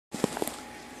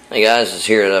Hey guys, it's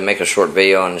here to make a short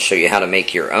video and show you how to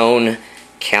make your own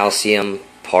calcium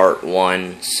part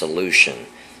 1 solution.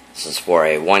 This is for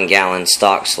a 1 gallon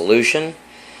stock solution,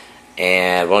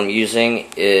 and what I'm using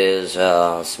is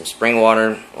some spring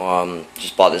water.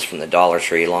 Just bought this from the Dollar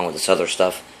Tree along with this other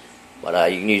stuff,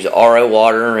 but you can use RO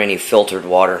water or any filtered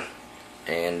water,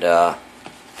 and got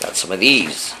some of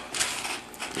these.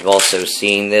 You've also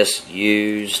seen this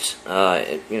used,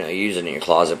 use it in your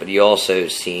closet, but you also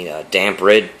seen damp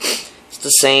rid. It's the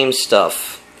same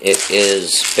stuff. It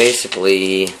is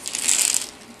basically,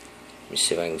 let me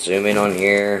see if I can zoom in on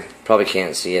here. Probably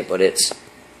can't see it, but it's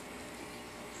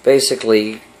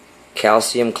basically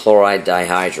calcium chloride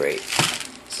dihydrate.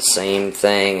 It's the same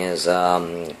thing as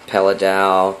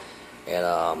Pelledow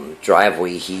and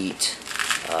driveway heat.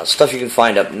 Stuff you can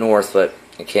find up north, but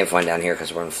you can't find down here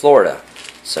because we're in Florida.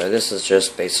 So this is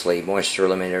just basically moisture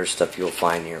eliminator stuff you'll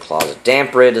find in your closet.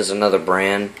 Damp Rid is another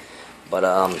brand, but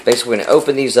basically we're going to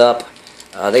open these up.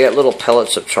 They got little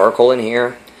pellets of charcoal in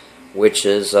here, which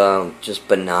is just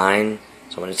benign.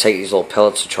 So I'm going to take these little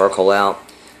pellets of charcoal out.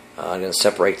 I'm going to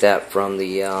separate that from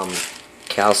the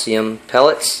calcium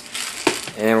pellets,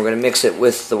 and we're going to mix it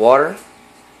with the water.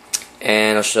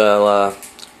 And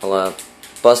I'll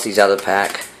bust these out of the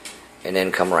pack, and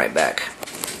then come right back.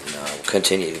 We'll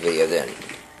continue the video then.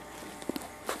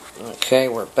 Okay,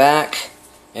 we're back,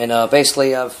 and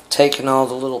basically I've taken all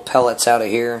the little pellets out of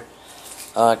here,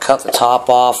 cut the top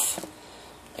off,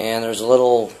 and there's a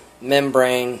little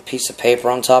membrane piece of paper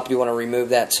on top. You want to remove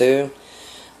that too.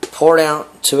 Pour it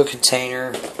out to a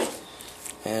container,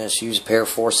 and just use a pair of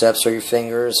forceps or your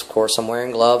fingers. Of course, I'm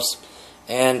wearing gloves,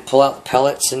 and pull out the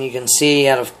pellets, and you can see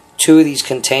out of 2 of these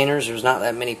containers, there's not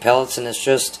that many pellets, and it's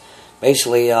just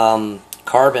basically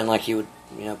carbon, like you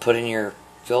would put in your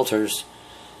filters.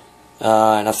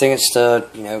 And I think it's to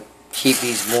keep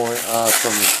these more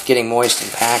from getting moist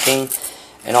and packing,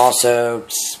 and also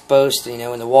it's supposed to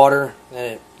in the water that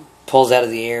it pulls out of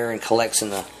the air and collects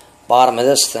in the bottom of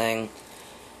this thing,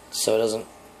 so it doesn't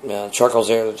charcoal's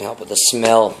there to help with the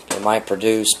smell it might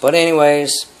produce. But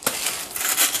anyways,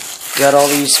 got all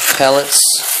these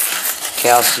pellets,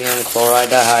 calcium chloride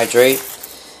dihydrate,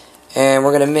 and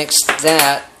we're going to mix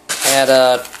that at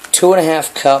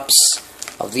 2.5 cups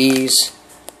of these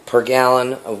per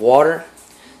gallon of water.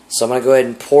 So I'm going to go ahead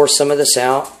and pour some of this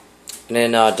out, and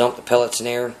then dump the pellets in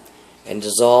there and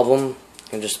dissolve them.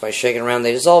 And just by shaking around,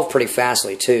 they dissolve pretty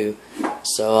fastly too.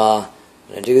 So I'm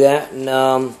going to do that, and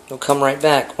we'll come right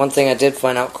back. One thing I did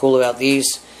find out cool about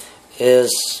these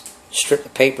is strip the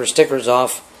paper stickers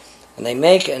off, and they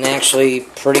make an actually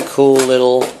pretty cool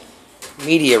little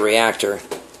media reactor.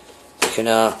 You can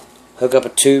hook up a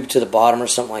tube to the bottom or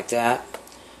something like that,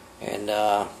 and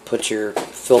put your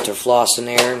filter floss in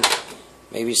there, and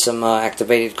maybe some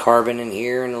activated carbon in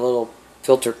here, and a little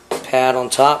filter pad on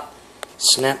top.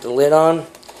 Snap the lid on.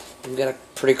 You've got a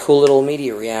pretty cool little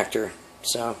media reactor.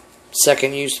 So,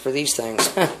 second use for these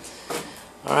things.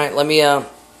 Alright, let me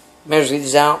measure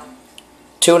these out.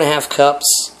 2.5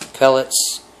 cups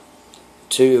pellets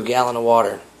to a gallon of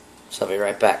water. So I'll be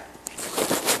right back.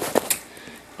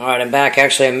 Alright, I'm back.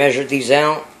 Actually, I measured these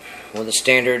out with a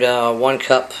standard 1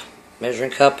 cup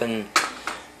measuring cup, and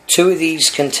 2 of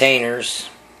these containers,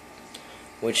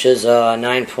 which is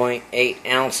 9.8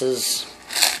 ounces.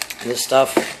 This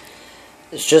stuff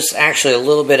is just actually a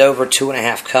little bit over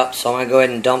 2.5 cups, so I'm going to go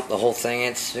ahead and dump the whole thing.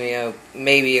 It's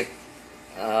maybe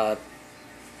a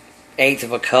eighth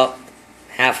of a cup,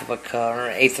 half of a cup, or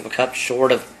an eighth of a cup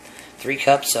short of 3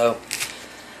 cups. So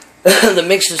the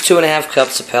mix is 2.5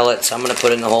 cups of pellets. I'm going to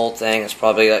put in the whole thing. It's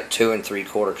probably like 2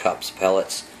 3/4 cups of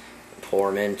pellets. Pour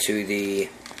them into the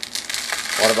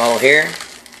water bottle here,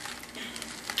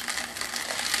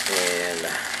 and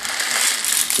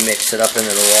mix it up into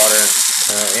the water.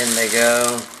 In they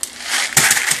go.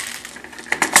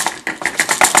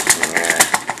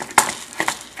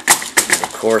 And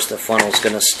of course, the funnel's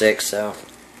going to stick, so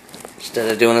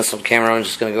instead of doing this on camera, I'm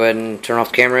just going to go ahead and turn off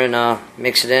the camera and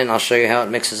mix it in. I'll show you how it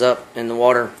mixes up in the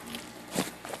water.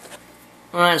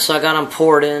 Alright, so I got them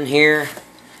poured in here,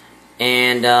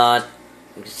 and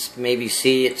maybe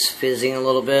see it's fizzing a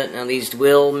little bit. Now these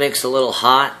will mix a little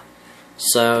hot,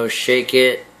 so shake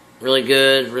it really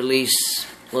good, release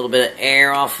a little bit of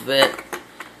air off of it,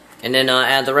 and then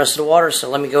add the rest of the water. So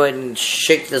let me go ahead and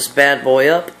shake this bad boy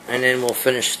up, and then we'll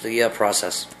finish the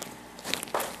process.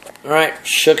 Alright,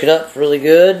 shook it up really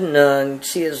good, and you can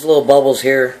see there's little bubbles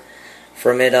here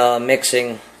from it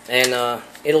mixing, and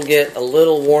it'll get a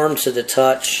little warm to the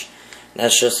touch.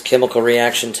 That's just a chemical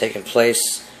reaction taking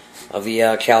place of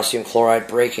the calcium chloride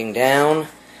breaking down.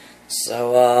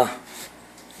 So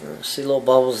see little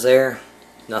bubbles there.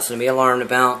 Nothing to be alarmed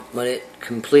about. When it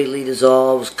completely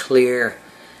dissolves, clear.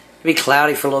 It'll be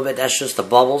cloudy for a little bit. That's just the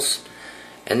bubbles.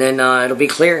 And then it'll be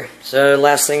clear. So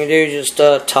last thing you do is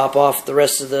just top off the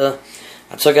rest of the...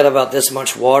 I took out about this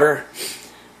much water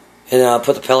and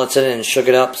put the pellets in it and shook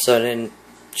it up. So then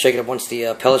shake it up once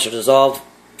the pellets are dissolved.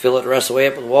 Fill it the rest of the way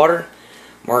up with water.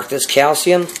 Mark this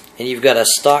calcium. And you've got a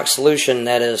stock solution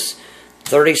that is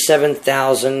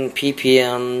 37,000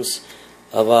 ppms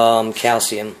of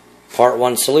calcium. Part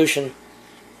 1 solution.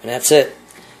 And that's it.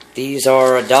 These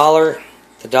are $1.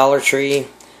 The Dollar Tree.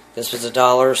 This was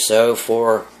 $1. So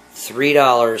for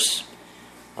 $3,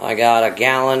 I got a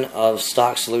gallon of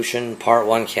stock solution, Part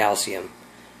 1 calcium.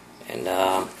 And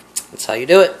that's how you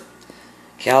do it.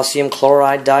 Calcium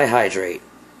chloride dihydrate.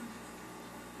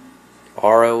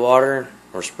 RO water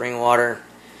or spring water.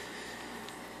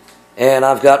 And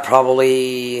I've got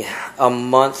probably a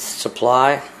month's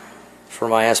supply for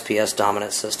my SPS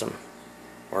dominant system.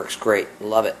 Works great.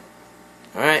 Love it.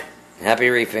 Alright. Happy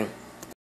reefing.